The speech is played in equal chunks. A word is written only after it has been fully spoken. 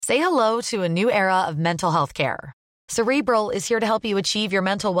Say hello to a new era of mental health care. Cerebral is here to help you achieve your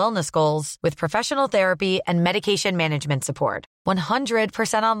mental wellness goals with professional therapy and medication management support.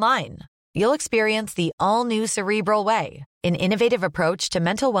 100% online. You'll experience the all-new Cerebral Way, an innovative approach to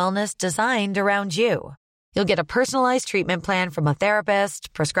mental wellness designed around you. You'll get a personalized treatment plan from a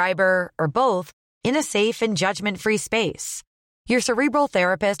therapist, prescriber, or both in a safe and judgment-free space. Your Cerebral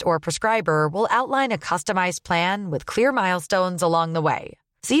therapist or prescriber will outline a customized plan with clear milestones along the way,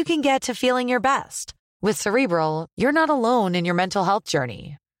 so you can get to feeling your best. With Cerebral, you're not alone in your mental health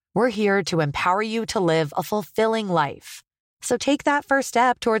journey. We're here to empower you to live a fulfilling life. So take that first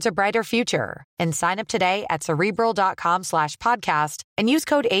step towards a brighter future and sign up today at Cerebral.com/podcast and use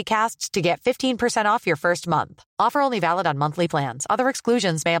code ACAST to get 15% off your first month. Offer only valid on monthly plans. Other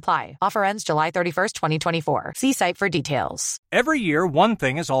exclusions may apply. Offer ends July 31st, 2024. See site for details. Every year, one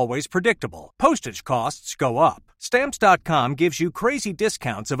thing is always predictable. Postage costs go up. Stamps.com gives you crazy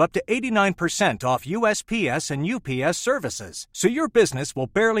discounts of up to 89% off USPS and UPS services, so your business will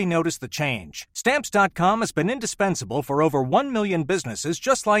barely notice the change. Stamps.com has been indispensable for over 1 million businesses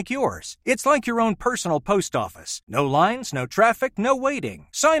just like yours. It's like your own personal post office. No lines, no traffic, no waiting.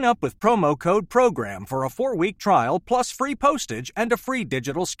 Sign up with promo code PROGRAM for a 4-week trial plus free postage and a free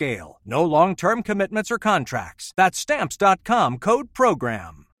digital scale. No long-term commitments or contracts. That's Stamps.com, code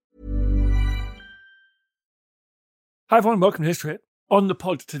PROGRAM. Hi everyone, welcome to History Hit. On the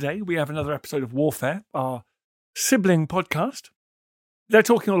pod today, we have another episode of Warfare, our sibling podcast. They're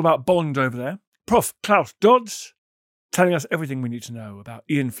talking all about Bond over there. Prof. Klaus Dodds telling us everything we need to know about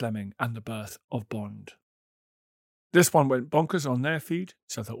Ian Fleming and the birth of Bond. This one went bonkers on their feed,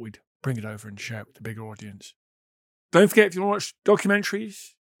 so I thought we'd bring it over and share it with the bigger audience. Don't forget, if you want to watch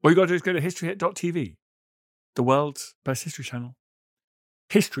documentaries, all you got to do is go to historyhit.tv, the world's best history channel.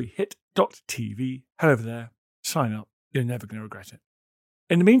 historyhit.tv. Head over there, sign up. You're never going to regret it.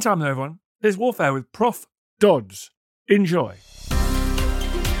 In the meantime, though, everyone, there's Warfare with Prof. Dodds. Enjoy.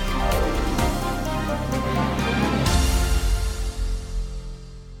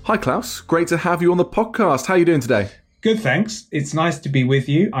 Hi, Klaus. Great to have you on the podcast. How are you doing today? Good, thanks. It's nice to be with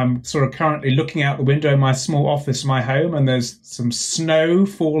you. I'm sort of currently looking out the window in my small office, my home, and there's some snow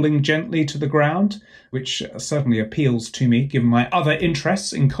falling gently to the ground, which certainly appeals to me, given my other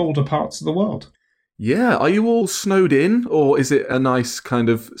interests in colder parts of the world. Yeah, are you all snowed in, or is it a nice kind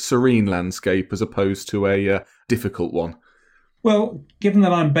of serene landscape as opposed to a difficult one? Well, given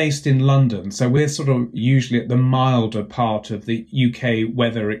that I'm based in London, so we're sort of usually at the milder part of the UK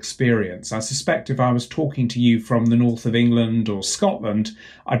weather experience. I suspect if I was talking to you from the north of England or Scotland,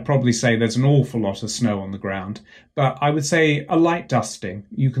 I'd probably say there's an awful lot of snow on the ground. But I would say a light dusting.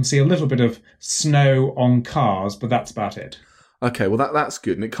 You can see a little bit of snow on cars, but that's about it. Okay, well that's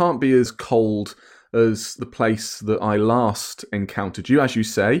good. And it can't be as cold as the place that I last encountered you. As you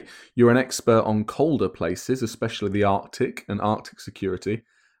say, you're an expert on colder places, especially the Arctic and Arctic security.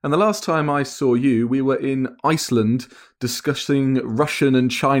 And the last time I saw you, we were in Iceland discussing Russian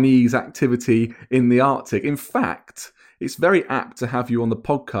and Chinese activity in the Arctic. In fact, it's very apt to have you on the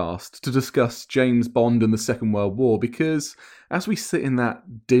podcast to discuss James Bond and the Second World War, because as we sit in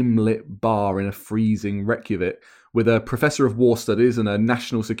that dim-lit bar in a freezing Reykjavik, with a professor of war studies and a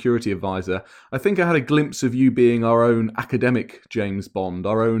national security advisor, I think I had a glimpse of you being our own academic James Bond,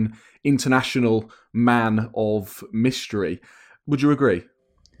 our own international man of mystery. Would you agree?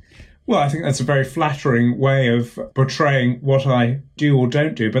 Well, I think that's a very flattering way of portraying what I do or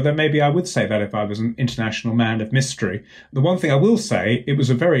don't do, but then maybe I would say that if I was an international man of mystery. The one thing I will say, it was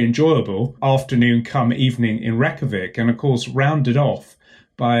a very enjoyable afternoon come evening in Reykjavik, and of course rounded off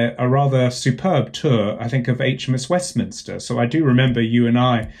by a rather superb tour, I think, of HMS Westminster. So I do remember you and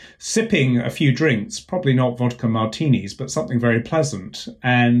I sipping a few drinks, probably not vodka martinis, but something very pleasant,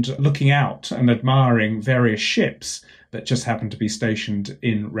 and looking out and admiring various ships that just happened to be stationed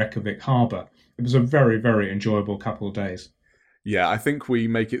in Reykjavik Harbour. It was a very, very enjoyable couple of days. Yeah, I think we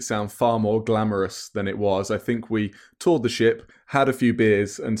make it sound far more glamorous than it was. I think we toured the ship, had a few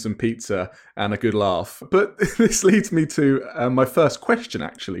beers and some pizza and a good laugh. But this leads me to my first question,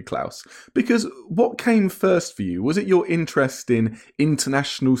 actually, Klaus. Because what came first for you? Was it your interest in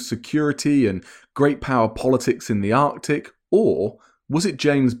international security and great power politics in the Arctic? Or was it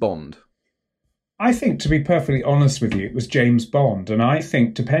James Bond? I think, to be perfectly honest with you, it was James Bond. And I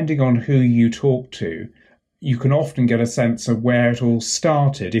think, depending on who you talk to, you can often get a sense of where it all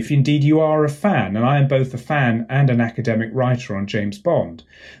started, if indeed you are a fan. And I am both a fan and an academic writer on James Bond.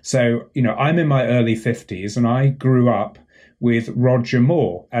 So, I'm in my early 50s and I grew up with Roger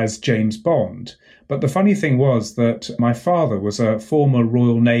Moore as James Bond. But the funny thing was that my father was a former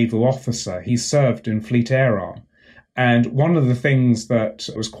Royal Naval officer. He served in Fleet Air Arm. And one of the things that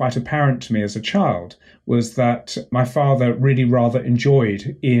was quite apparent to me as a child was that my father really rather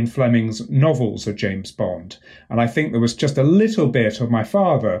enjoyed Ian Fleming's novels of James Bond. And I think there was just a little bit of my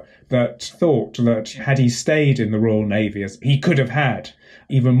father that thought that had he stayed in the Royal Navy, he could have had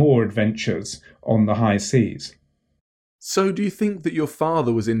even more adventures on the high seas. So do you think that your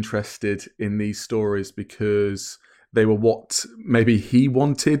father was interested in these stories because they were what maybe he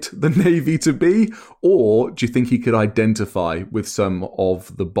wanted the Navy to be? Or do you think he could identify with some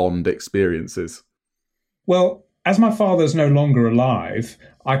of the Bond experiences? Well, as my father's no longer alive,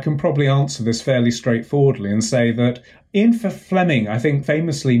 I can probably answer this fairly straightforwardly and say that Ian Fleming, I think,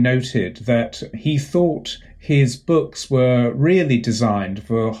 famously noted that he thought his books were really designed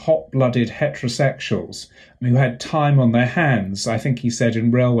for hot-blooded heterosexuals who had time on their hands, I think he said,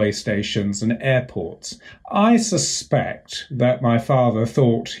 in railway stations and airports. I suspect that my father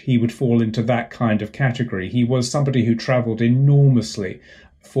thought he would fall into that kind of category. He was somebody who travelled enormously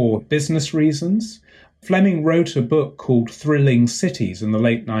for business reasons. Fleming wrote a book called Thrilling Cities in the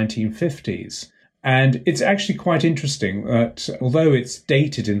late 1950s. And it's actually quite interesting that although it's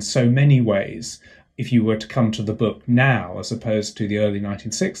dated in so many ways, if you were to come to the book now as opposed to the early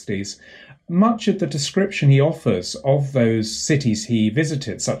 1960s, much of the description he offers of those cities he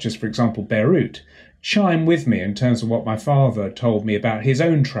visited, such as, for example, Beirut, chime with me in terms of what my father told me about his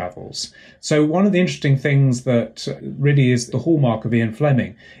own travels. So one of the interesting things that really is the hallmark of Ian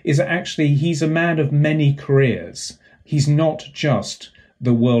Fleming is that actually he's a man of many careers. He's not just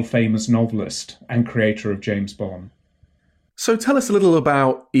the world-famous novelist and creator of James Bond. So tell us a little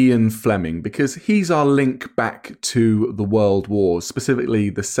about Ian Fleming, because he's our link back to the World Wars, specifically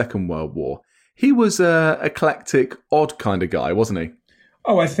the Second World War. He was a eclectic, odd kind of guy, wasn't he?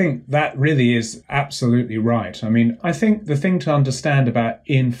 Oh, I think that really is absolutely right. I mean, I think the thing to understand about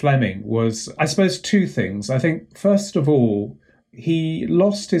Ian Fleming was, I suppose, two things. I think, first of all, he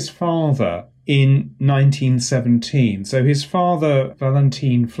lost his father in 1917. So his father,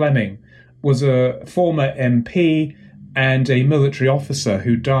 Valentine Fleming, was a former MP and a military officer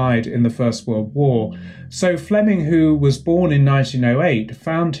who died in the First World War. So Fleming, who was born in 1908,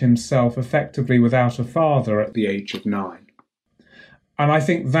 found himself effectively without a father at the age of 9. And I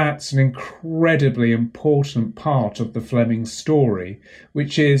think that's an incredibly important part of the Fleming story,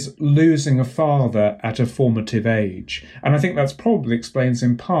 which is losing a father at a formative age. And I think that's probably explains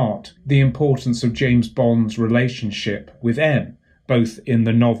in part the importance of James Bond's relationship with M, both in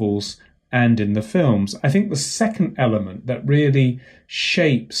the novels and in the films. I think the second element that really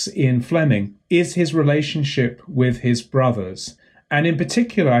shapes Ian Fleming is his relationship with his brothers. And in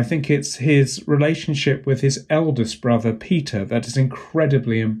particular, I think it's his relationship with his eldest brother, Peter, that is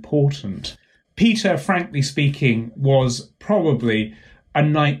incredibly important. Peter, frankly speaking, was probably a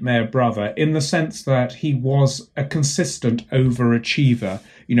nightmare brother in the sense that he was a consistent overachiever.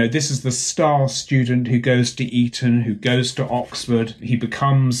 You know, this is the star student who goes to Eton, who goes to Oxford. He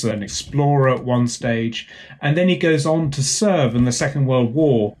becomes an explorer at one stage, and then he goes on to serve in the Second World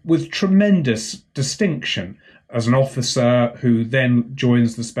War with tremendous distinction as an officer who then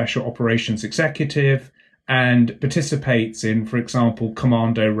joins the Special Operations Executive and participates in, for example,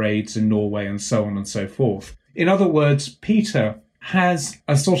 commando raids in Norway and so on and so forth. In other words, Peter has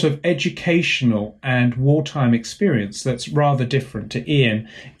a sort of educational and wartime experience that's rather different to Ian.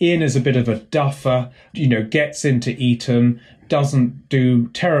 Ian is a bit of a duffer, gets into Eton, doesn't do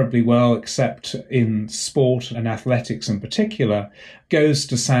terribly well except in sport and athletics in particular, goes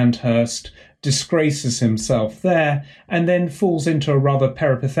to Sandhurst, disgraces himself there, and then falls into a rather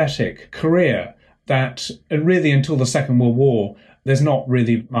peripatetic career that really until the Second World War, there's not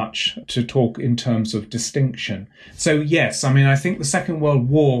really much to talk in terms of distinction. So yes, I mean, I think the Second World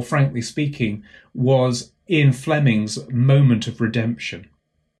War, frankly speaking, was Ian Fleming's moment of redemption.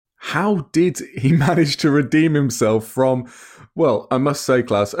 How did he manage to redeem himself from, well, I must say,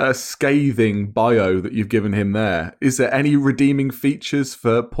 Klaus, a scathing bio that you've given him there? Is there any redeeming features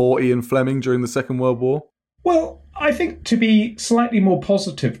for poor Ian Fleming during the Second World War? Well, I think to be slightly more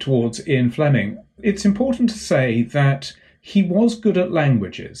positive towards Ian Fleming, it's important to say that he was good at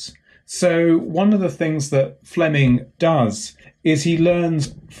languages. So one of the things that Fleming does is he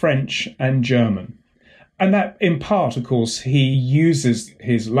learns French and German. And that, in part, of course, he uses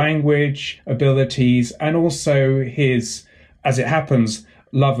his language abilities and also his, as it happens,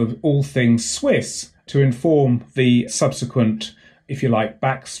 love of all things Swiss to inform the subsequent, if you like,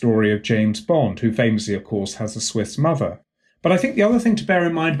 backstory of James Bond, who famously, of course, has a Swiss mother. But I think the other thing to bear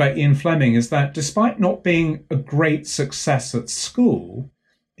in mind about Ian Fleming is that despite not being a great success at school,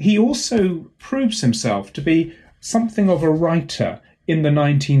 he also proves himself to be something of a writer in the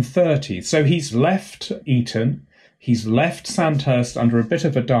 1930s. So he's left Eton, He's left Sandhurst under a bit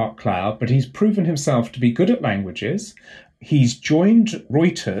of a dark cloud, but he's proven himself to be good at languages. He's joined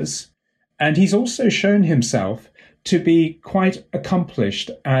Reuters, and he's also shown himself to be quite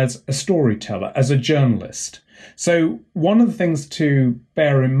accomplished as a storyteller, as a journalist. So one of the things to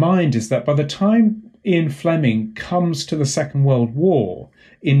bear in mind is that by the time Ian Fleming comes to the Second World War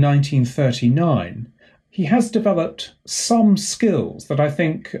in 1939, he has developed some skills that I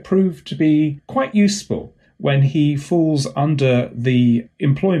think prove to be quite useful when he falls under the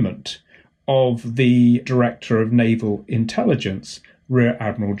employment of the Director of Naval Intelligence, Rear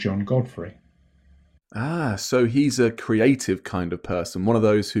Admiral John Godfrey. Ah, so he's a creative kind of person, one of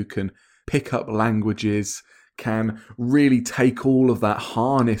those who can pick up languages, can really take all of that,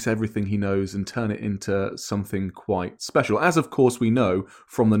 harness everything he knows and turn it into something quite special, as of course we know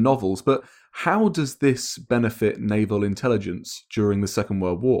from the novels. But how does this benefit naval intelligence during the Second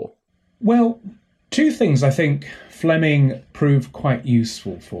World War? Well, two things I think Fleming proved quite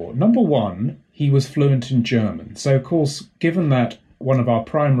useful for. Number one, he was fluent in German. So, of course, given that one of our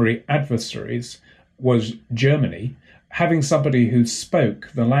primary adversaries was Germany, having somebody who spoke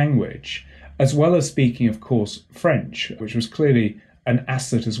the language, as well as speaking, of course, French, which was clearly an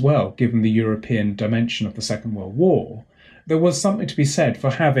asset as well, given the European dimension of the Second World War, there was something to be said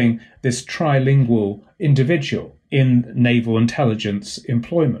for having this trilingual individual in naval intelligence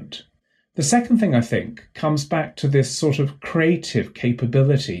employment. The second thing, I think, comes back to this sort of creative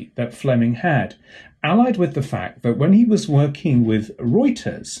capability that Fleming had, allied with the fact that when he was working with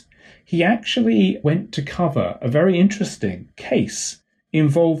Reuters, he actually went to cover a very interesting case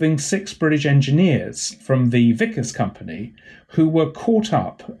involving 6 British engineers from the Vickers Company who were caught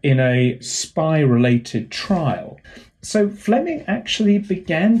up in a spy-related trial. So Fleming actually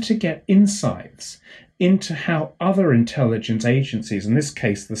began to get insights into how other intelligence agencies, in this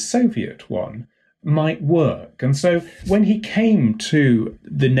case the Soviet one, might work. And so when he came to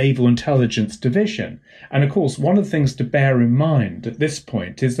the Naval Intelligence Division, and of course one of the things to bear in mind at this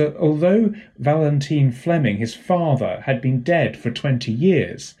point is that although Valentine Fleming, his father, had been dead for 20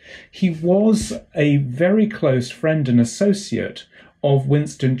 years, he was a very close friend and associate of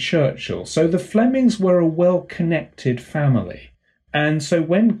Winston Churchill. So the Flemings were a well-connected family. And so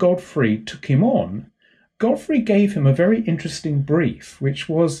when Godfrey took him on, Godfrey gave him a very interesting brief, which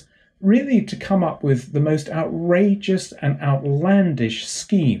was really to come up with the most outrageous and outlandish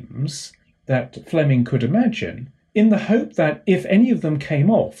schemes that Fleming could imagine, in the hope that if any of them came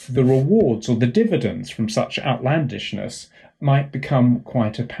off, the rewards or the dividends from such outlandishness might become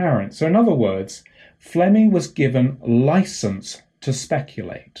quite apparent. So in other words, Fleming was given license to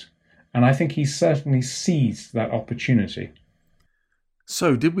speculate, and I think he certainly seized that opportunity.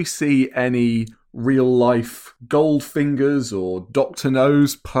 So did we see any real-life Goldfingers or Dr.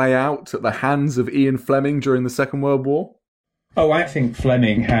 No's play out at the hands of Ian Fleming during the Second World War? Oh, I think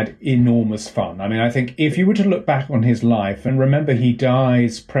Fleming had enormous fun. I mean, I think if you were to look back on his life, and remember he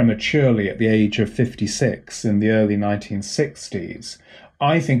dies prematurely at the age of 56 in the early 1960s,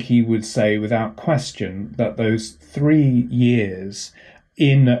 I think he would say without question that those 3 years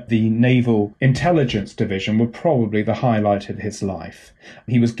in the Naval Intelligence Division were probably the highlight of his life.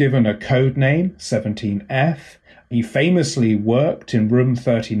 He was given a code name, 17F. He famously worked in room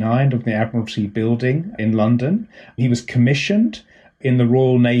 39 of the Admiralty Building in London. He was commissioned in the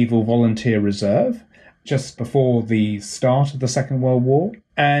Royal Naval Volunteer Reserve just before the start of the Second World War,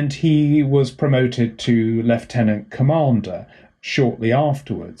 and he was promoted to Lieutenant Commander shortly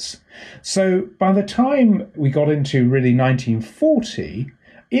afterwards. So by the time we got into really 1940,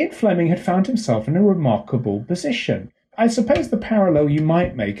 Ian Fleming had found himself in a remarkable position. I suppose the parallel you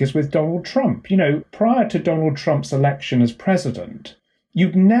might make is with Donald Trump. You know, prior to Donald Trump's election as president,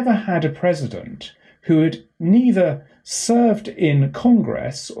 you'd never had a president who had neither served in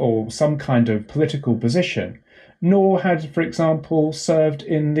Congress or some kind of political position, nor had, for example, served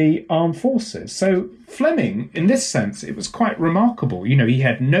in the armed forces. So Fleming, in this sense, it was quite remarkable. You know, he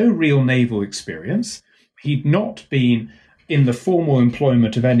had no real naval experience. He'd not been in the formal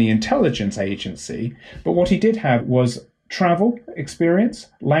employment of any intelligence agency, but what he did have was travel experience,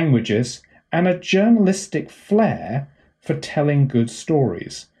 languages, and a journalistic flair for telling good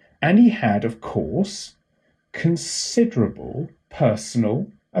stories. And he had, of course, considerable personal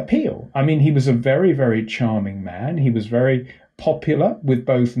appeal. I mean, he was a very, very charming man. He was very popular with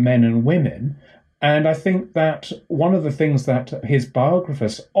both men and women. And I think that one of the things that his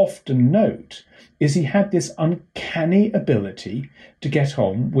biographers often note is he had this uncanny ability to get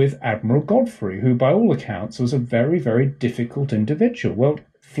on with Admiral Godfrey, who by all accounts was a very, very difficult individual. Well,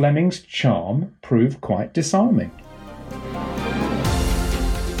 Fleming's charm proved quite disarming.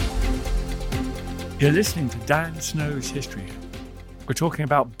 You're listening to Dan Snow's History Hit. We're talking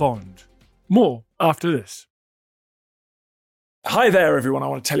about Bond. More after this. Hi there, everyone. I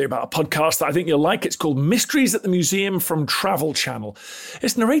want to tell you about a podcast that I think you'll like. It's called Mysteries at the Museum from Travel Channel.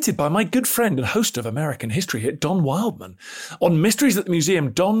 It's narrated by my good friend and host of American History Hit, Don Wildman. On Mysteries at the Museum,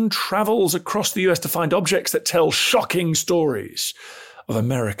 Don travels across the US to find objects that tell shocking stories of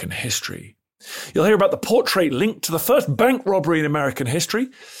American history. You'll hear about the portrait linked to the first bank robbery in American history,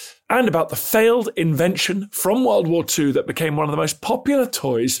 and about the failed invention from World War II that became one of the most popular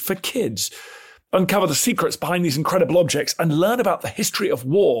toys for kids. Uncover the secrets behind these incredible objects and learn about the history of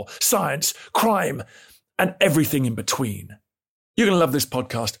war, science, crime, and everything in between. You're going to love this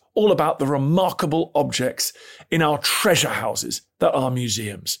podcast, all about the remarkable objects in our treasure houses that are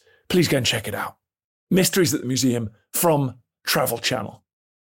museums. Please go and check it out. Mysteries at the Museum from Travel Channel.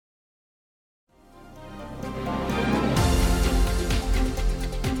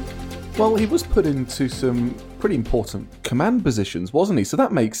 Well, he was put into some pretty important command positions, wasn't he? So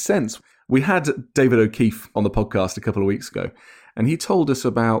that makes sense. We had David O'Keefe on the podcast a couple of weeks ago, and he told us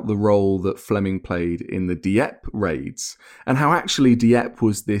about the role that Fleming played in the Dieppe raids, and how actually Dieppe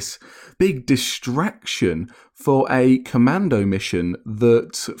was this big distraction for a commando mission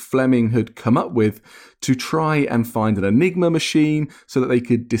that Fleming had come up with to try and find an Enigma machine so that they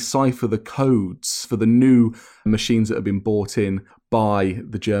could decipher the codes for the new machines that had been bought in by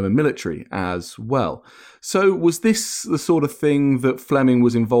the German military as well. So was this the sort of thing that Fleming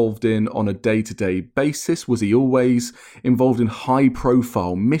was involved in on a day-to-day basis? Was he always involved in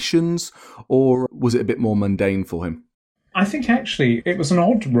high-profile missions, or was it a bit more mundane for him? I think actually it was an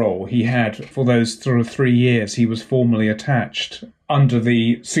odd role he had for those sort of 3 years he was formally attached under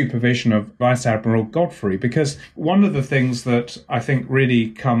the supervision of Vice Admiral Godfrey, because one of the things that I think really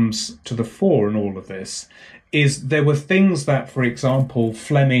comes to the fore in all of this is there were things that, for example,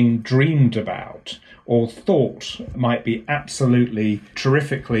 Fleming dreamed about or thought might be absolutely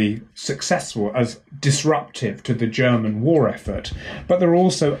terrifically successful as disruptive to the German war effort. But there are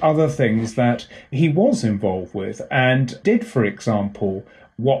also other things that he was involved with and did, for example,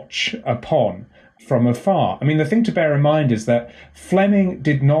 watch upon from afar. I mean, the thing to bear in mind is that Fleming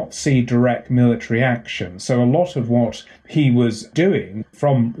did not see direct military action. So a lot of what he was doing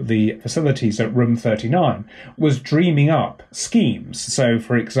from the facilities at Room 39 was dreaming up schemes. So,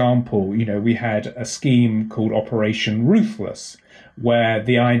 for example, we had a scheme called Operation Ruthless, where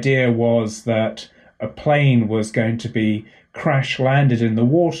the idea was that a plane was going to be crash landed in the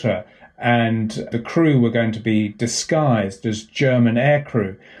water and the crew were going to be disguised as German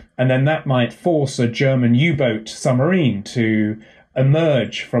aircrew. And then that might force a German U-boat submarine to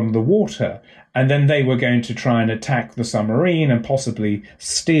emerge from the water. And then they were going to try and attack the submarine and possibly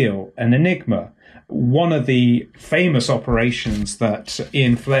steal an Enigma. One of the famous operations that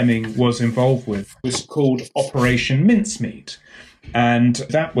Ian Fleming was involved with was called Operation Mincemeat. And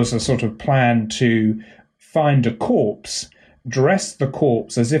that was a sort of plan to find a corpse, dress the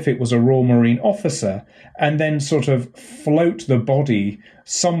corpse as if it was a Royal Marine officer, and then sort of float the body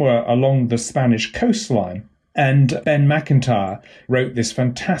somewhere along the Spanish coastline. And Ben McIntyre wrote this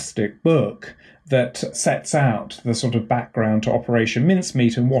fantastic book that sets out the sort of background to Operation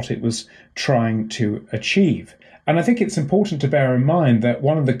Mincemeat and what it was trying to achieve. And I think it's important to bear in mind that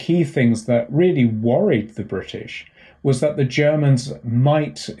one of the key things that really worried the British was that the Germans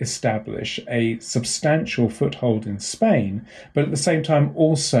might establish a substantial foothold in Spain, but at the same time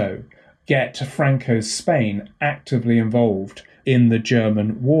also get Franco's Spain actively involved in the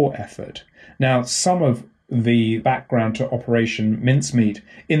German war effort. Now, some of the background to Operation Mincemeat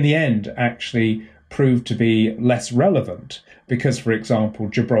in the end actually proved to be less relevant because, for example,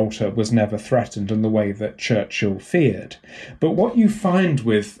 Gibraltar was never threatened in the way that Churchill feared. But what you find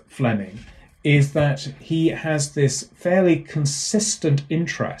with Fleming is that he has this fairly consistent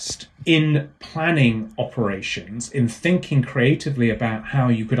interest in planning operations, in thinking creatively about how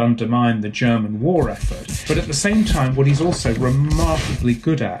you could undermine the German war effort. But at the same time, what he's also remarkably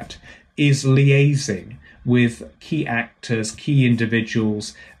good at is liaising with key actors, key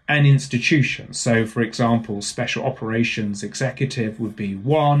individuals, and institutions. So, for example, Special Operations Executive would be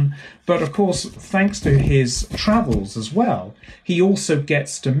one. But of course, thanks to his travels as well, he also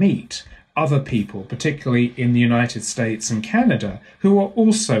gets to meet other people, particularly in the United States and Canada, who are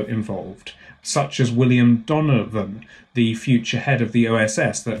also involved, such as William Donovan, the future head of the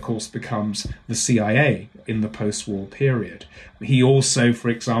OSS, that of course becomes the CIA in the post-war period. He also, for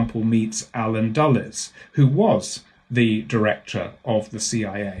example, meets Alan Dulles, who was the director of the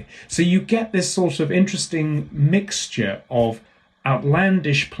CIA. So you get this sort of interesting mixture of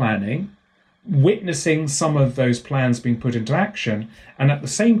outlandish planning, witnessing some of those plans being put into action, and at the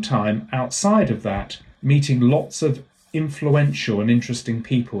same time, outside of that, meeting lots of influential and interesting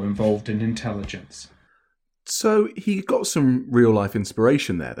people involved in intelligence. So he got some real-life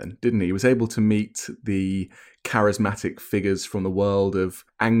inspiration there then, didn't he? He was able to meet the charismatic figures from the world of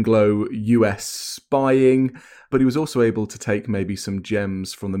Anglo-US spying, but he was also able to take maybe some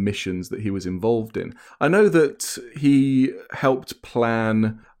gems from the missions that he was involved in. I know that he helped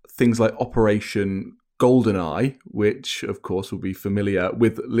plan things like Operation GoldenEye, which of course will be familiar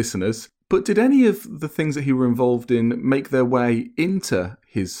with listeners. But did any of the things that he were involved in make their way into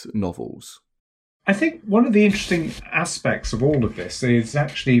his novels? I think one of the interesting aspects of all of this is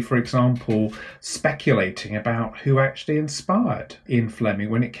actually, for example, speculating about who actually inspired Ian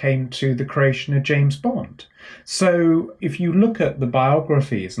Fleming when it came to the creation of James Bond. So if you look at the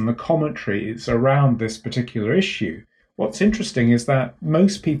biographies and the commentaries around this particular issue, what's interesting is that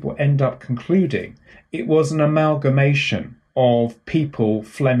most people end up concluding it was an amalgamation of people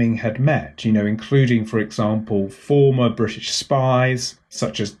Fleming had met, including, for example, former British spies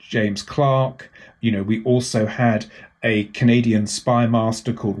such as James Clark. We also had a Canadian spy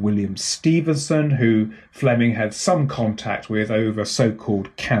master called William Stevenson, who Fleming had some contact with over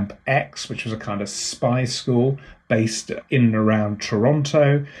so-called Camp X, which was a kind of spy school based in and around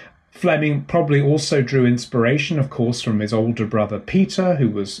Toronto. Fleming probably also drew inspiration, of course, from his older brother Peter, who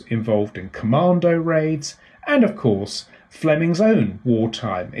was involved in commando raids, and, of course, Fleming's own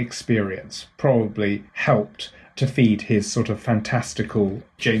wartime experience probably helped to feed his sort of fantastical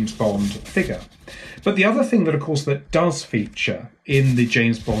James Bond figure. But the other thing that, of course, that does feature in the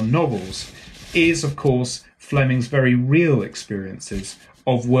James Bond novels is, of course, Fleming's very real experiences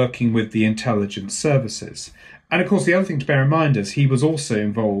of working with the intelligence services. And, of course, the other thing to bear in mind is he was also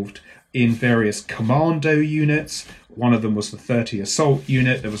involved in various commando units. One of them was the 30 Assault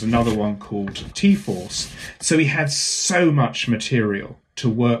Unit. There was another one called T-Force. So he had so much material to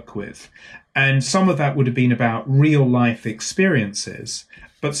work with. And some of that would have been about real-life experiences,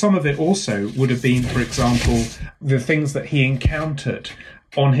 but some of it also would have been, for example, the things that he encountered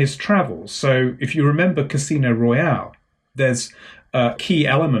on his travels. So if you remember Casino Royale, there's a key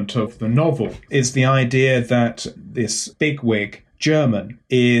element of the novel is the idea that this bigwig German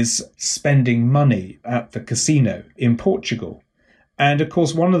is spending money at the casino in Portugal. And of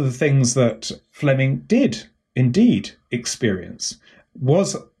course, one of the things that Fleming did indeed experience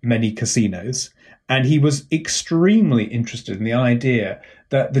was many casinos, and he was extremely interested in the idea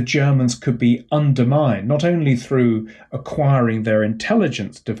that the Germans could be undermined, not only through acquiring their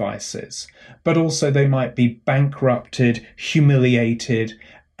intelligence devices, but also they might be bankrupted, humiliated,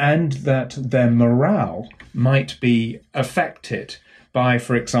 and that their morale might be affected by,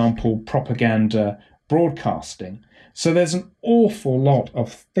 for example, propaganda broadcasting. So there's an awful lot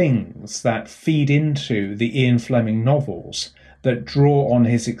of things that feed into the Ian Fleming novels that draw on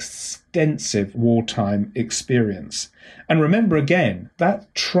his extensive wartime experience. And remember again,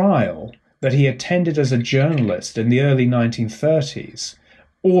 that trial that he attended as a journalist in the early 1930s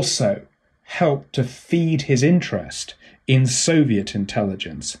also helped to feed his interest in Soviet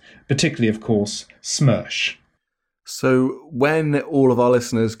intelligence, particularly, of course, SMERSH. So when all of our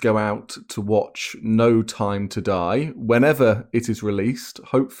listeners go out to watch No Time to Die, whenever it is released,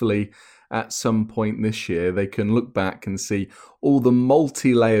 hopefully at some point this year, they can look back and see all the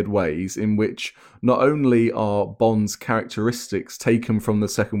multi-layered ways in which not only are Bond's characteristics taken from the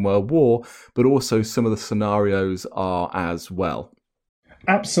Second World War, but also some of the scenarios are as well.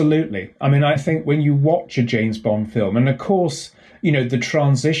 Absolutely. I mean, I think when you watch a James Bond film, and of course, the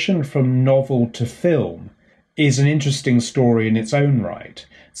transition from novel to film is an interesting story in its own right.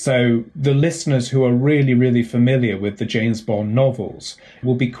 So the listeners who are really, really familiar with the James Bond novels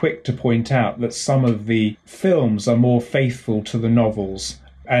will be quick to point out that some of the films are more faithful to the novels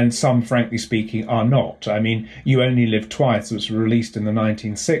and some, frankly speaking, are not. I mean, You Only Live Twice, which was released in the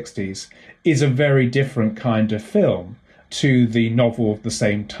 1960s, is a very different kind of film to the novel of the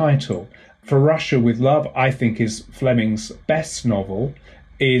same title. For Russia with Love, I think is Fleming's best novel,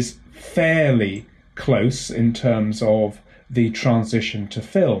 is fairly close in terms of the transition to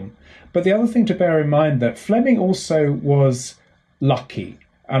film. But the other thing to bear in mind that Fleming also was lucky.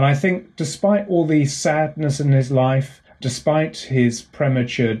 And I think despite all the sadness in his life, despite his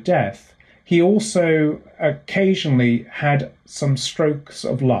premature death, he also occasionally had some strokes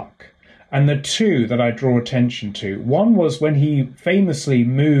of luck. And the two that I draw attention to, one was when he famously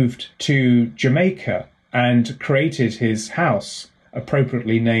moved to Jamaica and created his house,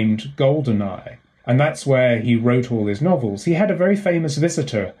 appropriately named GoldenEye. And that's where he wrote all his novels. He had a very famous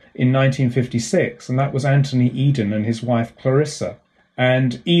visitor in 1956, and that was Anthony Eden and his wife Clarissa.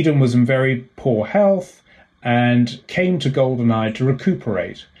 And Eden was in very poor health and came to Goldeneye to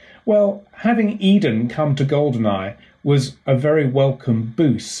recuperate. Well, having Eden come to Goldeneye was a very welcome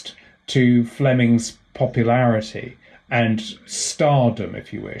boost to Fleming's popularity and stardom,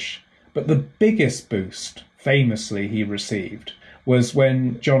 if you wish. But the biggest boost, famously, he received was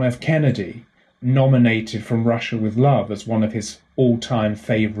when John F. Kennedy nominated From Russia with Love as one of his all-time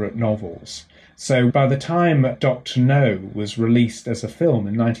favourite novels. So by the time Dr. No was released as a film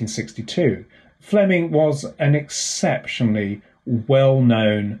in 1962, Fleming was an exceptionally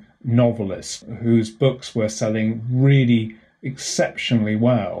well-known novelist whose books were selling really exceptionally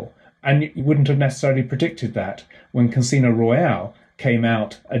well. And you wouldn't have necessarily predicted that when Casino Royale came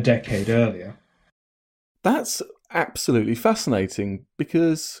out a decade earlier. That's absolutely fascinating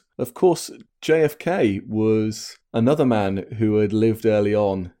because, of course, JFK was another man who had lived early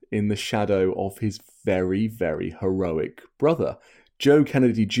on in the shadow of his very, very heroic brother. Joe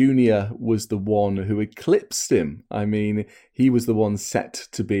Kennedy Jr. was the one who eclipsed him. I mean, he was the one set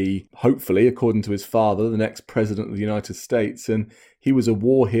to be, hopefully, according to his father, the next president of the United States. And he was a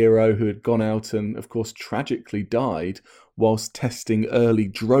war hero who had gone out and, of course, tragically died whilst testing early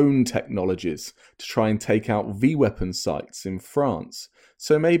drone technologies to try and take out V-weapon sites in France.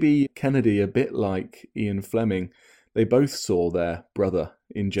 So maybe Kennedy, a bit like Ian Fleming, they both saw their brother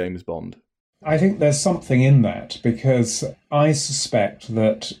in James Bond. I think there's something in that, because I suspect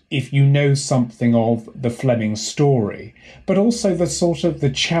that if you know something of the Fleming story, but also the sort of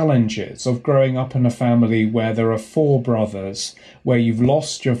the challenges of growing up in a family where there are four brothers, where you've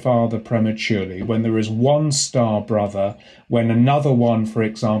lost your father prematurely, when there is one star brother, when another one, for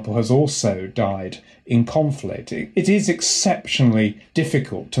example, has also died in conflict, it is exceptionally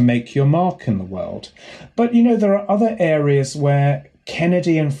difficult to make your mark in the world. But, you know, there are other areas where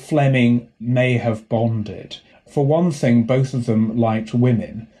Kennedy and Fleming may have bonded. For one thing, both of them liked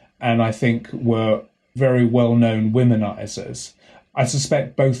women, and I think were very well-known womanizers. I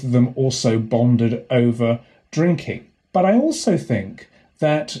suspect both of them also bonded over drinking. But I also think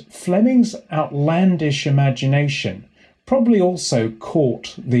that Fleming's outlandish imagination probably also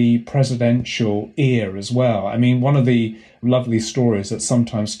caught the presidential ear as well. I mean, one of the lovely stories that's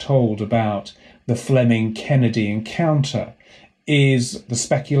sometimes told about the Fleming-Kennedy encounter is the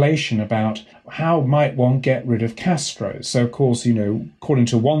speculation about how might one get rid of Castro. So, of course, you know, according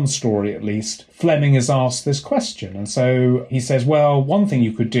to one story at least, Fleming is asked this question. And so he says, well, one thing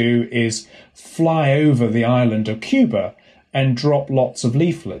you could do is fly over the island of Cuba and drop lots of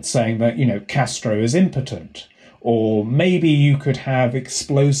leaflets saying that, you know, Castro is impotent. Or maybe you could have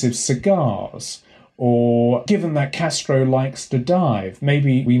explosive cigars. Or, given that Castro likes to dive,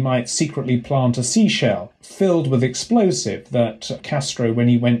 maybe we might secretly plant a seashell filled with explosive that Castro, when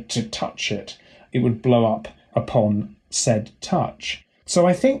he went to touch it, it would blow up upon said touch. So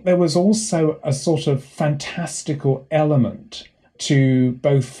I think there was also a sort of fantastical element to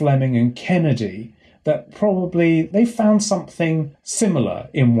both Fleming and Kennedy that probably they found something similar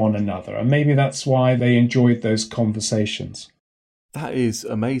in one another. And maybe that's why they enjoyed those conversations. That is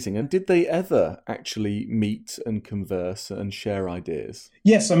amazing. And did they ever actually meet and converse and share ideas?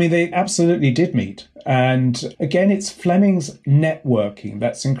 Yes, I mean, they absolutely did meet. And again, it's Fleming's networking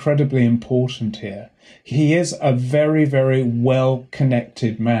that's incredibly important here. He is a very, very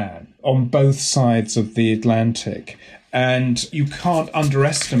well-connected man on both sides of the Atlantic. And you can't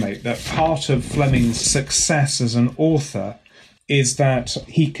underestimate that part of Fleming's success as an author is that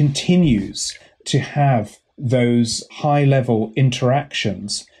he continues to have those high-level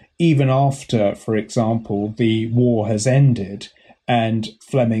interactions, even after, for example, the war has ended and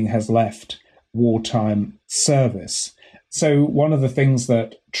Fleming has left wartime service. So one of the things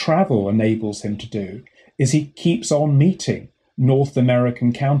that travel enables him to do is he keeps on meeting North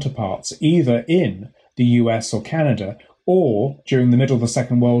American counterparts, either in the US or Canada, or during the middle of the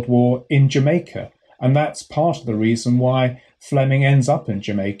Second World War in Jamaica. And that's part of the reason why Fleming ends up in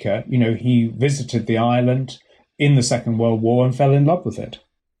Jamaica. You know, he visited the island in the Second World War and fell in love with it.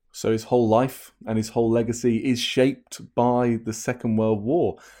 So his whole life and his whole legacy is shaped by the Second World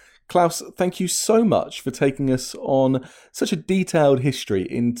War. Klaus, thank you so much for taking us on such a detailed history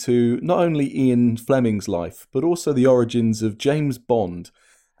into not only Ian Fleming's life, but also the origins of James Bond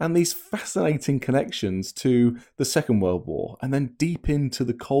and these fascinating connections to the Second World War, and then deep into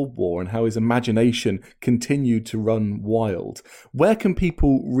the Cold War and how his imagination continued to run wild. Where can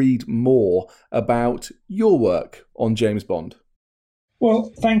people read more about your work on James Bond?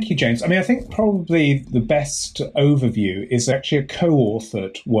 Well, thank you, James. I mean, I think probably the best overview is actually a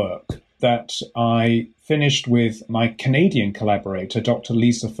co-authored work that I finished with my Canadian collaborator, Dr.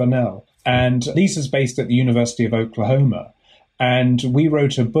 Lisa Fennell. And Lisa's based at the University of Oklahoma. And we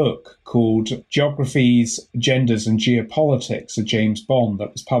wrote a book called Geographies, Genders and Geopolitics of James Bond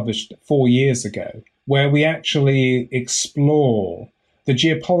that was published 4 years ago, where we actually explore the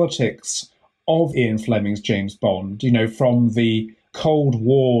geopolitics of Ian Fleming's James Bond, from the Cold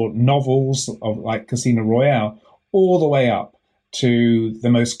War novels of like Casino Royale all the way up to the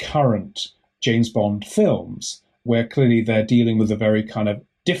most current James Bond films, where clearly they're dealing with a very kind of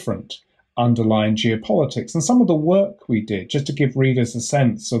different underlying geopolitics. And some of the work we did, just to give readers a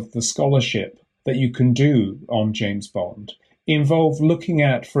sense of the scholarship that you can do on James Bond, involved looking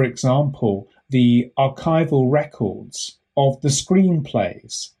at, for example, the archival records of the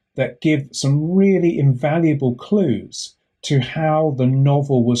screenplays that give some really invaluable clues to how the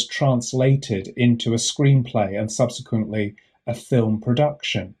novel was translated into a screenplay and subsequently a film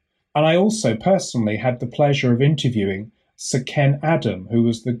production. And I also personally had the pleasure of interviewing Sir Ken Adam, who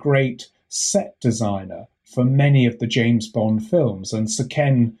was the great set designer for many of the James Bond films. And Sir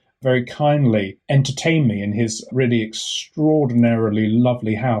Ken very kindly entertained me in his really extraordinarily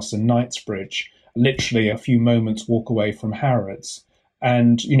lovely house in Knightsbridge, literally a few moments walk away from Harrods.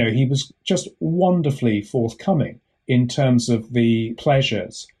 And, he was just wonderfully forthcoming in terms of the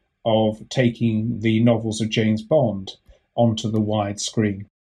pleasures of taking the novels of James Bond onto the wide screen.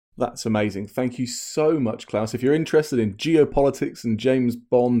 That's amazing. Thank you so much, Klaus. If you're interested in geopolitics and James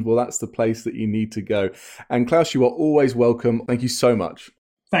Bond, well, that's the place that you need to go. And Klaus, you are always welcome. Thank you so much.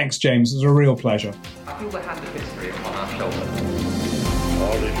 Thanks, James. It was a real pleasure. I feel the hand of history upon our shoulders.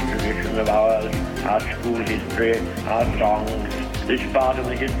 All this tradition of ours, our school history, our songs, this part of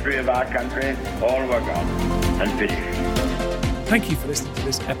the history of our country, all were gone and finished. Thank you for listening to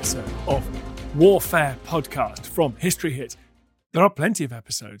this episode of Warfare Podcast from History Hit. There are plenty of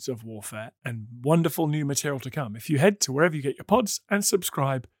episodes of Warfare and wonderful new material to come if you head to wherever you get your pods and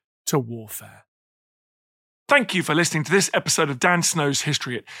subscribe to Warfare. Thank you for listening to this episode of Dan Snow's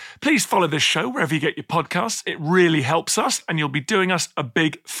History Hit. Please follow this show wherever you get your podcasts. It really helps us and you'll be doing us a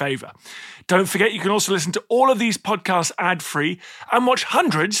big favour. Don't forget you can also listen to all of these podcasts ad-free and watch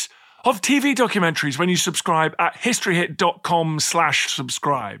hundreds of TV documentaries when you subscribe at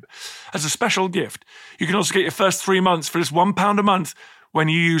historyhit.com/subscribe. As a special gift, you can also get your first 3 months for just £1 a month when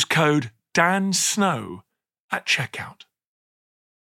you use code DANSNOW at checkout.